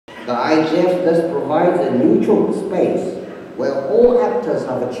The IGF thus provides a neutral space where all actors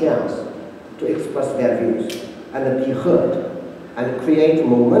have a chance to express their views and be heard and create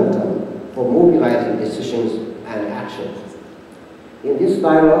momentum for mobilizing decisions and actions. In this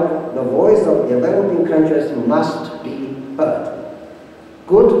dialogue, the voice of developing countries must be heard.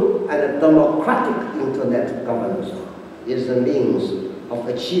 Good and democratic internet governance is the means of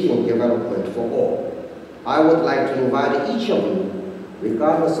achieving development for all. I would like to invite each of you,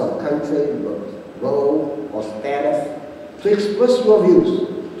 regardless of country, role, or status, to express your views,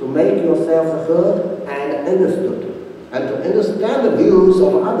 to make yourselves heard and understood, and to understand the views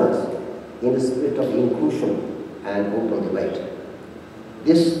of others in the spirit of inclusion and open debate.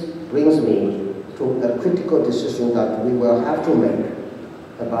 This brings me to a critical decision that we will have to make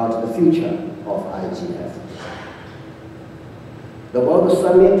about the future of IGF. The World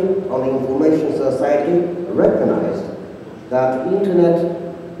Summit on the Information Society recognized that the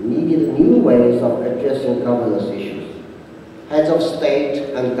Internet needed new ways of addressing governance issues. Heads of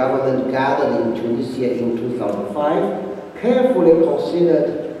state and government gathered in Tunisia in 2005 carefully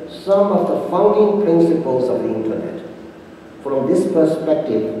considered some of the founding principles of the Internet. From this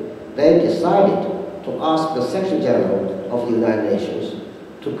perspective, they decided to ask the Secretary General of the United Nations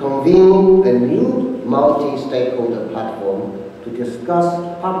to convene a new multi-stakeholder platform to discuss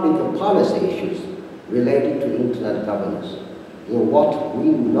public policy issues related to Internet governance in what we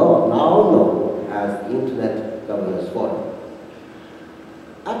now know as the Internet Governance Forum.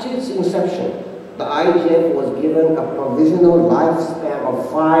 At its inception, the IGF was given a provisional lifespan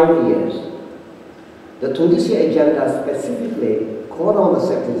of 5 years. The Tunisia agenda specifically called on the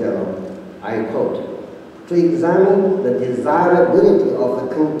Secretary General, I quote, to examine the desirability of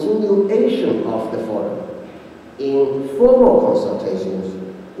the continuation of the forum in formal consultations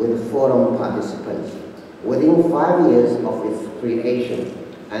with forum participants within 5 years of its creation,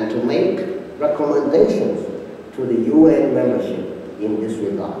 and to make recommendations to the UN membership in this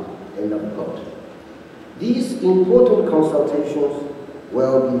regard, end of quote. These important consultations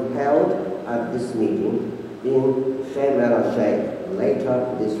will be held at this meeting in Sharm el-Sheikh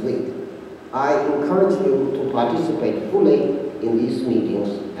later this week. I encourage you to participate fully in these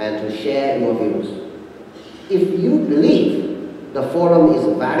meetings and to share your views. If you believe the forum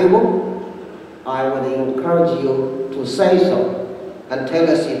is valuable, I would encourage you to say so and tell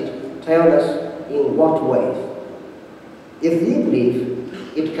us in what ways. If you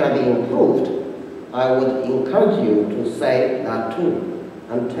believe it can be improved, I would encourage you to say that too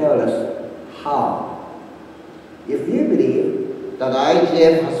and tell us how. If you believe that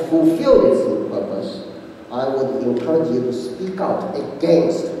IGF has fulfilled its purpose, I would encourage you to speak out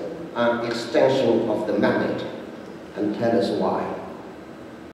against an extension of the mandate and tell us why.